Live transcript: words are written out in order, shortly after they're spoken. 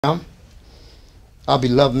Our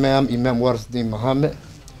beloved ma'am, Imam Dawud Mohammed,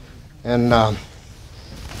 and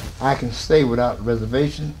I can say without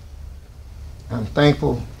reservation, I'm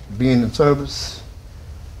thankful for being in service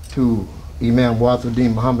to Imam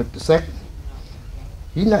Dawud Mohammed II.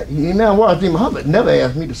 Imam Dawud Mohammed never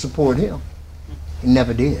asked me to support him. He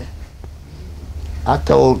never did. I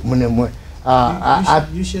told when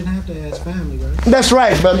you shouldn't have to ask family, right? That's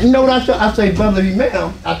right, brother. You know what I say, brother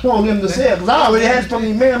Imam? I told him to say it, because I already had it from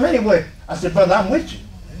Imam anyway. I said, brother, I'm with you.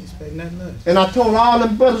 I ain't expect nothing less. And I told all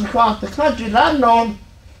them brothers across the country that I know,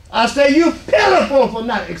 I say, you pitiful for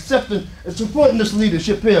not accepting and supporting this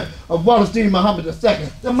leadership here of Deen Mohammed II.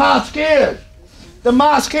 The mosque is. The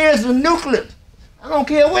mosque is the nucleus. I don't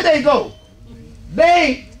care where they go.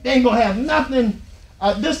 They ain't going to have nothing.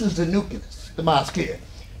 This is the nucleus, the mosque here.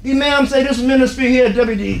 The Imam say this ministry here,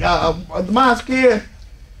 the mosque here,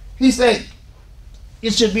 he said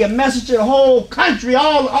it should be a message to the whole country,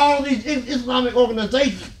 all these Islamic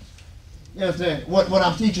organizations. You understand? What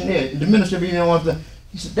I'm teaching here, the ministry of Imam,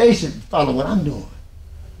 he said they should follow what I'm doing.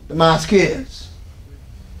 The mosque is.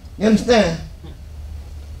 You understand?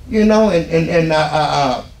 You know, and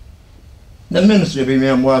the ministry of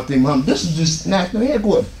Imam Muhammad, this is just national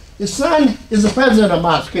headquarters. His son is the president of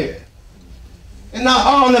mosque here. And now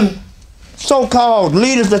all them so-called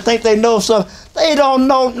leaders that think they know something, they don't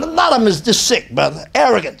know. A lot of them is just sick, brother.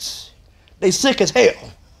 Arrogance. They sick as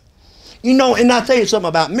hell. You know, and I'll tell you something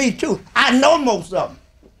about me too. I know most of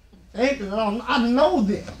them. I know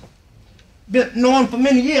them. Been knowing for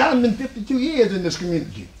many years. I've been 52 years in this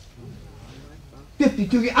community.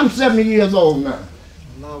 52 years. I'm 70 years old now.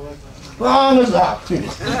 Long as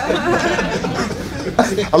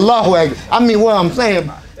Allahu Akbar. I mean, what I'm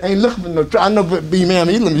saying, ain't looking for no trouble. I know Imam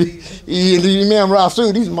Elam, Imam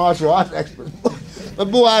Rasul, these martial arts experts.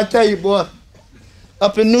 But boy, I tell you, boy,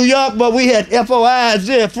 up in New York, boy, we had FOIs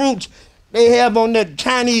there, fruits. They have on that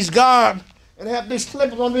Chinese garb, and they have these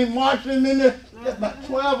slippers on me marching in there, about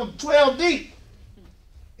 12 deep.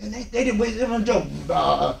 And they didn't wait, they didn't joke.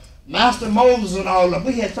 Master Moses and all of them,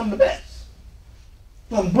 we had some of the best.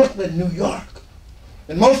 From Brooklyn, New York.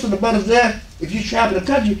 And most of the brothers there, if you travel the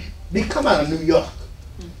country, they come out of New York.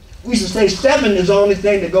 We used to say 7 is the only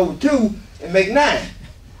thing to go with 2 and make 9.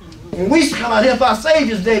 And we used to come out here for our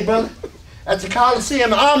Savior's Day, brother. At the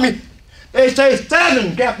Coliseum, the Army, they say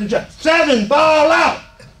 7, Captain John. 7 fall out.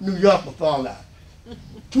 New York will fall out.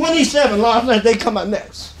 27 last night, they come out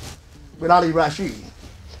next with Ali Rashid.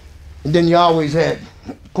 And then you always had,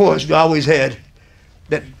 of course, you always had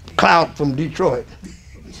that cloud from Detroit.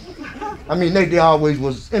 I mean, they always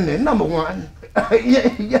was in there, number 1.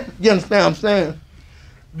 You understand what I'm saying?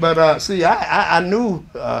 But see, I knew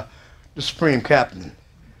the Supreme Captain,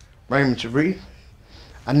 Raymond Sharif.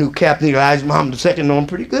 I knew Captain Elijah Muhammad II, know him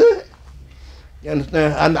pretty good. You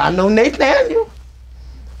understand? I know Nathaniel.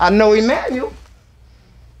 I know Emmanuel.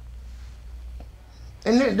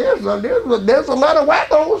 And there's a lot of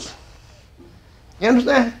wackos. You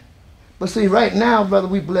understand? But see, right now, brother,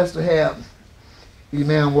 we blessed to have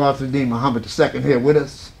Imam Dawud Muhammad II here with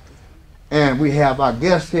us. And we have our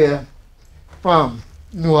guest here from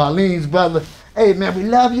New Orleans, brother. Hey, man, we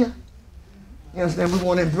love you. You understand? We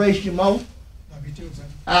want to embrace you more. Love you too, son.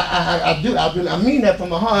 I do. I mean that from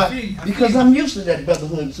my heart because I'm used to that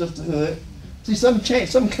brotherhood and sisterhood. See,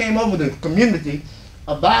 something came over the community.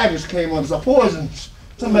 A virus came on us, a poison.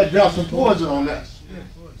 Somebody dropped some poison on us.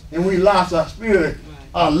 And we lost our spirit,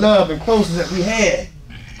 our love and closeness that we had.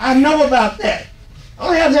 I know about that. I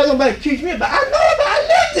don't have to have nobody teach me about it. I know about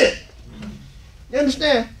it. I lived it. You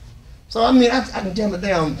understand? So, I mean, I can tell a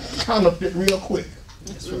damn counterfeit real quick.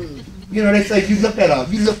 You know, they say you look at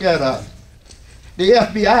the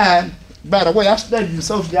FBI. By the way, I studied the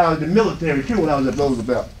sociology of the military too when I was at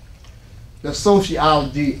Roosevelt. The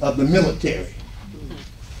sociology of the military.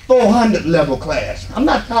 400 level class. I'm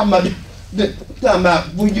not talking about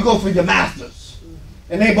when you go for your master's.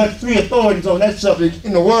 And there ain't but 3 authorities on that subject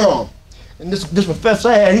in the world. And this professor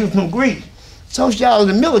I had, he was from Greece. Sociology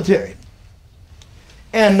of the military.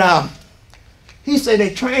 And he said they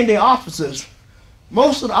trained their officers.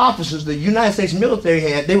 Most of the officers the United States military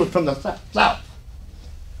had, they were from the South.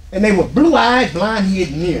 And they were blue-eyed,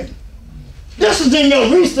 blind-headed men. This is in your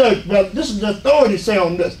research, brother. This is the authorities say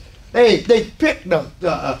on this. They picked the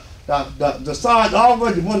sergeant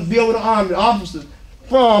already want to be over the army officers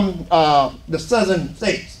from the southern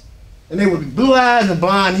states. And they would be blue-eyed and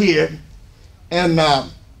blonde-haired. And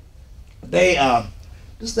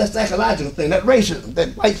this is that psychological thing, that racism,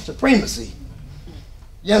 that white supremacy.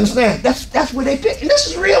 You understand? That's where they pick. And this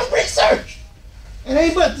is real research. And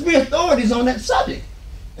ain't but 3 authorities on that subject.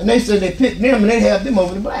 And they said they picked them and they have them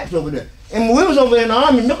over the blacks over there. And when we was over in the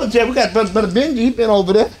Army military, we got Brother Benji, he been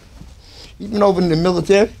over there. He been over in the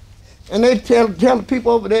military. And they tell the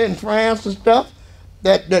people over there in France and stuff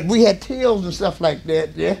that we had tills and stuff like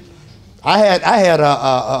that there. I had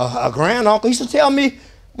a grand uncle. He used to tell me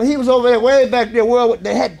when he was over there way back there, where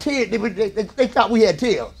they had tills. They thought we had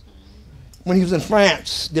tills when he was in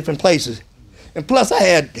France, different places. And plus, I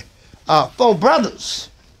had 4 brothers.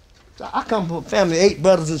 So I come from a family of 8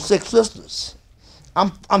 brothers and 6 sisters.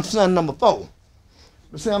 I'm son number 4.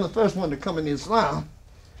 But see, I'm the first one to come in Islam.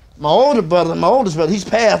 My oldest brother, he's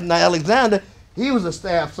passed now, Alexander. He was a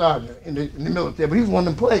staff sergeant in the military, but he was one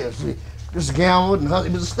of them players. See, just gambled, and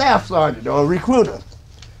he was a staff sergeant or a recruiter.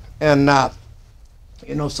 And,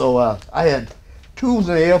 so I had 2 in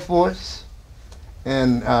the Air Force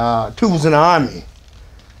and 2 in the Army.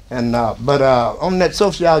 And, but on that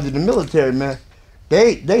sociology of the military, man,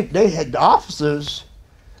 they had the officers,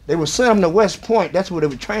 they would send them to West Point. That's where they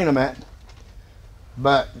would train them at.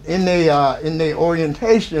 But in their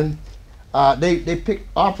orientation, they picked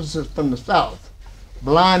officers from the South,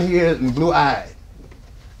 blonde-haired and blue-eyed.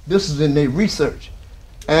 This is in their research,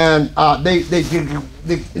 and they'd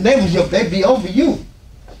be over you,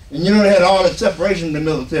 and you know they had all that separation in the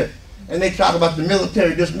military, and they talk about the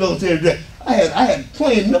military, this military, that. I had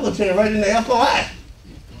plenty of military right in the FOI.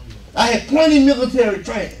 I had plenty of military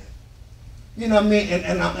training. You know what I mean?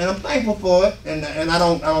 And I'm thankful for it, and I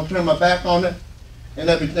don't turn my back on it and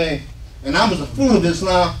everything. And I was a fruit of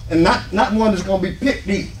Islam, and not one that's gonna be picked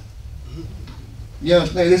either. You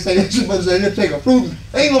understand? They say they take a fruit.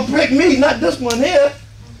 They ain't gonna pick me, not this one here.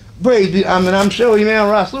 Praise be. I mean, I'm sure Imam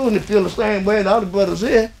Rasul and they feel the same way, the other brothers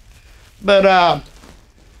here. But I'm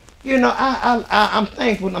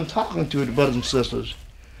thankful when I'm talking to the brothers and sisters.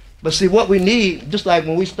 But see, what we need, just like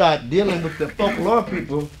when we start dealing with the folklore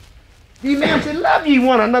people, the Imam said, love ye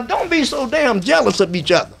one another. Don't be so damn jealous of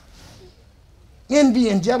each other. Envy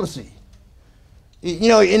and jealousy. You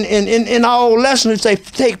know, in our old lesson, it say,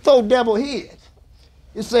 take 4 devil heads.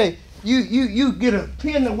 It say, you get a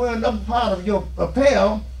pin to wear another part of your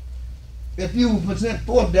apparel if you present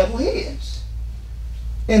 4 devil heads.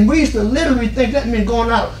 And we used to literally think that meant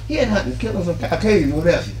going out head hunting, killing some Caucasians,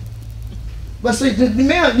 whatever. But see, the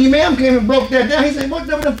Imam came and broke that down. He said, what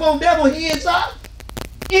the 4 devil heads are?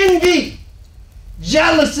 Envy,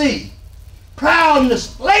 jealousy,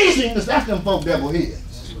 proudness, laziness. That's them 4 devil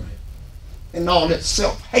heads. Right. And all that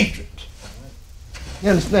self-hatred.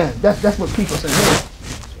 You understand? That's what people say.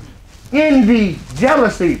 Envy,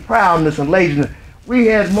 jealousy, proudness, and laziness. We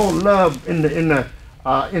had more love in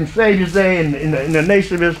Savior's Day in the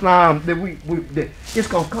nation of Islam that it's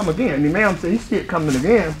gonna come again. The Imam said he see it coming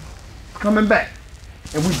again. It's coming back.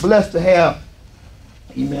 And we're blessed to have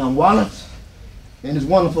Imam Wallace and his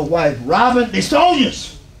wonderful wife Robin. They're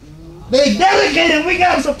soldiers. They dedicated. We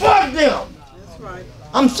gotta support them. That's right.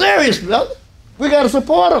 I'm serious, brother. We gotta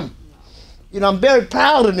support them. You know, I'm very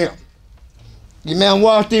proud of them. Imam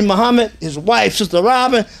Mohammed, his wife, Sister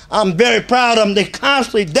Robin, I'm very proud of them. They're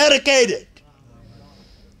constantly dedicated.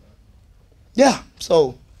 Yeah,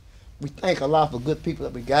 so we thank Allah for good people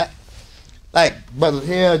that we got. Like Brother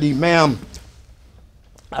here, the Imam,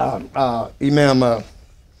 I'm getting my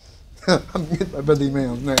brother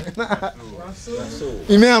Imam's name.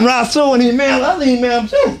 Imam Rasul and Imam, other Imam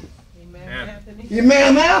too.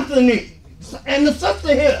 Imam Anthony. And the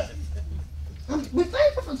sister here. We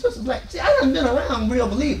thankful for sisters like, see, I done been around real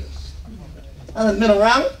believers. I done been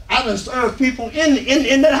around, I done served people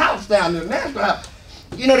in that house down there, the master house.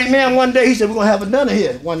 You know, the man one day, he said, we're going to have a dinner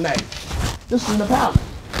here one night. This is in the palace.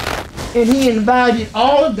 And he invited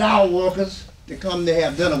all the dowry workers to come to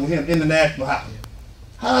have dinner with him in the national house.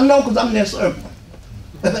 How I know? Because I'm there serving.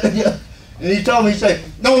 And he told me, he said,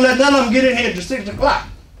 don't let none of them get in here till 6 o'clock.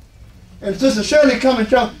 And Sister Shirley come and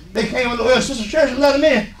tell, they came a little early. Sister Shirley let them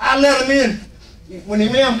in. I let them in. When the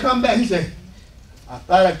Imam come back, he said, I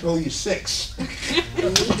thought I told you 6.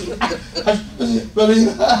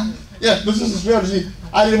 Yeah, but Sister Shirley,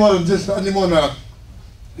 I didn't want to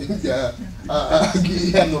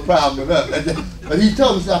have no problem with that. But he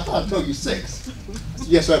told me, I thought I told you 6.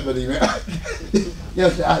 Yes, sir, but Imam.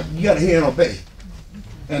 Yes, you got to hear and obey.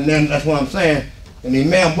 And then that's what I'm saying. And the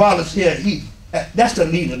Imam Wallace here, that's the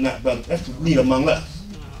leader now, brother. That's the leader among us.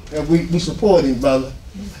 And we support him, brother.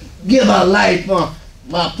 Give our life for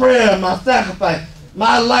my prayer, my sacrifice,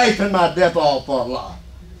 my life and my death all for Allah.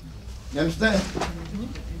 You understand?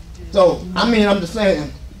 So, I mean, I'm just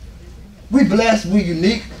saying, we blessed, we're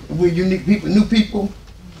unique people, new people.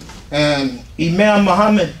 And Imam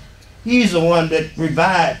Muhammad, he's the one that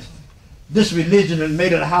revived this religion and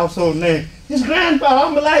made it a household name. His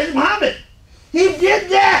grandfather, Muhammad, he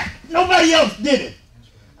did that. Nobody else did it.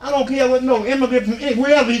 I don't care what no immigrant from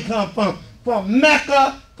wherever he come from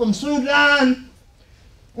Mecca, from Sudan.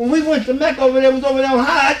 When we went to Mecca over there, was over there on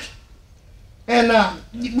Hajj, and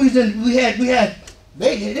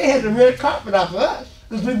they had the red carpet out for us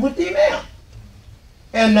because we went to Imam.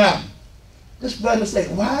 And this brother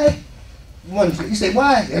said, why? He said,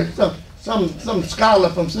 why? And some scholar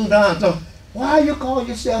from Sudan told him, why you call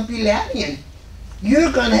yourself Bilalian?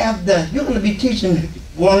 You're gonna be teaching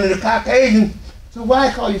one of the Caucasians, so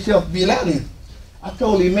why call yourself Bilalian? I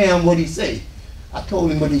told Imam what he said. I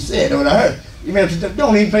told him what he said, what I heard. Imam said,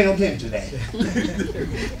 don't even pay no attention to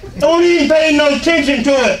that. Don't even pay no attention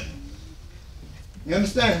to it. You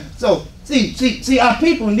understand? So, see, our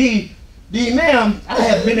people need the Imam. I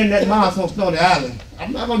have been in that mosque on Stony Island.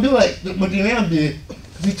 I'm not going to do like what the Imam did,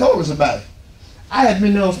 because he told us about it. I have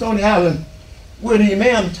been there on Stony Island where the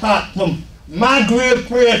Imam taught from Maghrib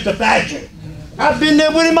prayer to Fajr. I've been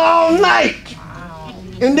there with him all night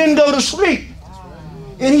and didn't go to sleep.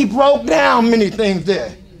 And he broke down many things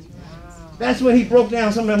there. That's when he broke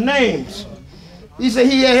down some of them names. He said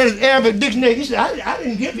he had his Arabic dictionary. He said, I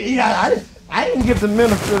didn't give it. I didn't give the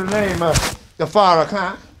minister the name the Farah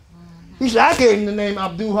Khan. He said, I gave him the name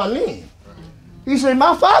Abdul Halim. He said,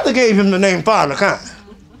 my father gave him the name Farah Khan.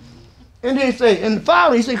 And then he said, and the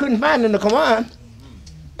father, he said, couldn't find it in the Quran.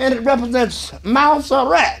 And it represents mouth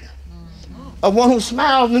or rat, of one who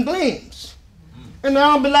smiles and gleams. And the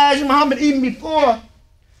Honorable Elijah Muhammad, even before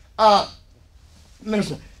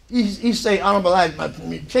minister, he say, Honorable Elijah,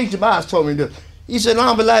 Sheikh Jabaz told me this. He said,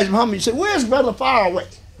 Honorable Elijah Muhammad, he said, where's Brother Faraway?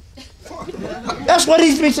 That's what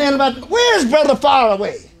he's been saying about, where's Brother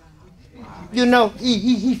Faraway? You know,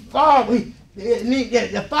 he far away.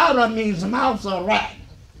 The father means mouth or rat.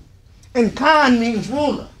 And Khan means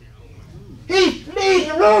ruler. He leads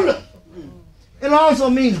the ruler. It also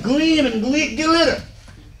means gleam and glitter.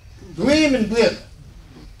 Gleam and glitter.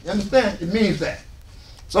 You understand? It means that.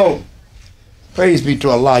 So, praise be to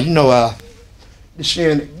Allah. You know,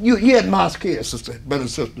 you had mosque here, sister,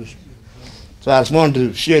 brothers and sisters. So I just wanted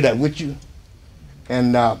to share that with you.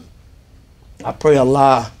 And I pray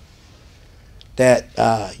Allah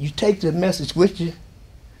that you take the message with you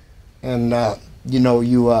and, you know,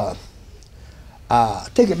 you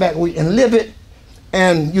take it back and live it.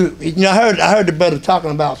 And you know, I heard the brother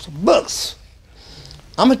talking about some books.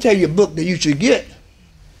 I'm going to tell you a book that you should get.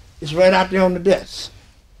 It's right out there on the desk.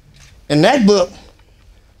 And that book,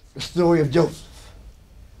 the story of Joseph.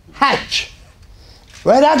 Hatch.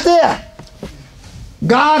 Right out there.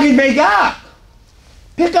 God is made God.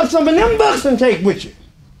 Pick up some of them books and take with you.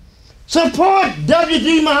 Support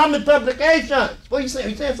W.D. Mohammed Publications. What you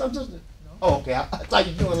saying? You saying something, sister? Oh, okay. I thought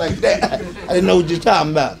you were doing like that. I didn't know what you were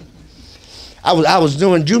talking about. I was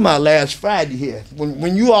doing Juma last Friday here.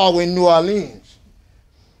 When you all were in New Orleans,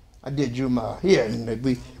 I did Juma here. And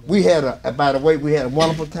we had by the way, we had a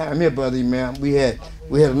wonderful time here, Brother Imam. We had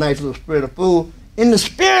a nice little spirit of food. In the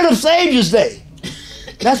spirit of Savior's Day.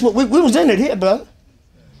 That's what we was in it here, brother.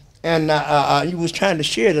 And you was trying to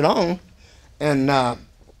share it on. And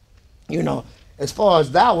you know, as far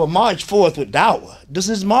as Dawah, March 4th with Dawah. This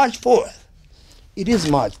is March 4th. It is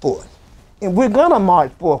March 4th. And we're gonna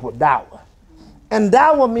March 4th with Dawah. And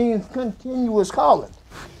Dawah means continuous calling.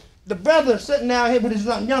 The brother sitting down here with his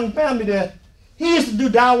young family there, he used to do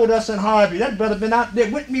Dawah with us in Harvey. That brother been out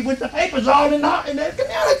there with me with the papers all in that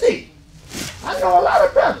community. I know a lot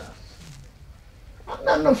of brothers. I'm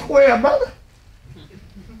not no square brother.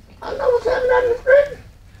 I know what's happening out in the street.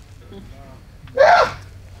 Yeah.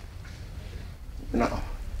 No.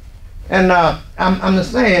 And I'm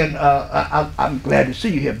just saying, I'm glad to see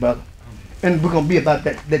you here, brother. And we're going to be about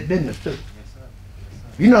that business too.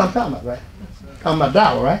 You know what I'm talking about, right? Talking about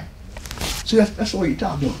Dawah, right? See, that's what you're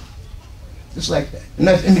talking about. Just like that.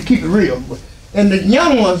 And to keep it real. And the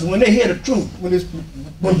young ones, when they hear the truth, when it's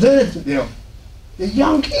presented to them, the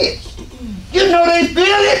young kids, you know they feel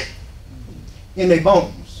it in their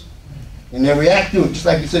bones. And they react to it, just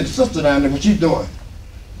like you said, the sister down there, what she's doing,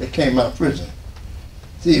 that came out of prison.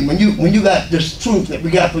 See, when you got this truth that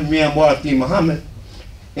we got from Imam Dawud Muhammad,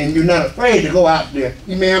 and you're not afraid to go out there,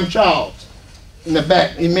 Imam Charles, in the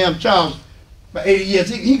back, Imam Charles, for 80 years,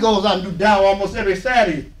 he goes out and do Dawah almost every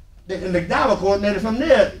Saturday. And the Dawah coordinator from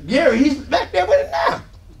there, Gary, he's back there with it now.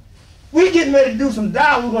 We getting ready to do some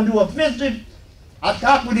Dawah. We're going to do offensive. I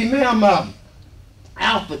talked with Imam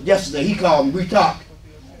Alfred yesterday. He called me. We talked.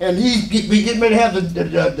 And we getting ready to have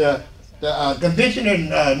the convention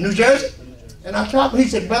in New Jersey. And I talked, he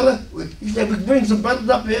said, brother, he said, we bring some brothers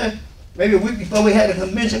up here, maybe a week before we had a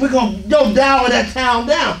convention. We're going to go Dawah that town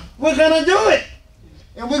down. We're going to do it.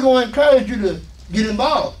 And we're going to encourage you to get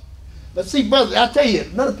involved. But see, brother, I'll tell you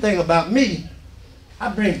another thing about me. I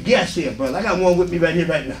bring guests here, brother. I got one with me right here,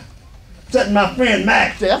 right now. Something my friend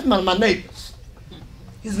Max said. That's one of my neighbors.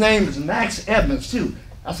 His name is Max Evans, too.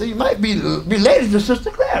 I said, you might be related to Sister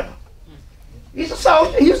Clara. He's a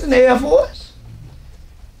soldier. He was in the Air Force.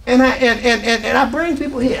 And I bring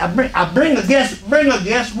people here. I bring a guest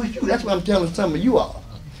with you. That's what I'm telling some of you all.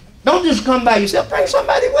 Don't just come by yourself. Bring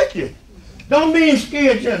somebody with you. Don't be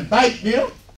scared to invite them.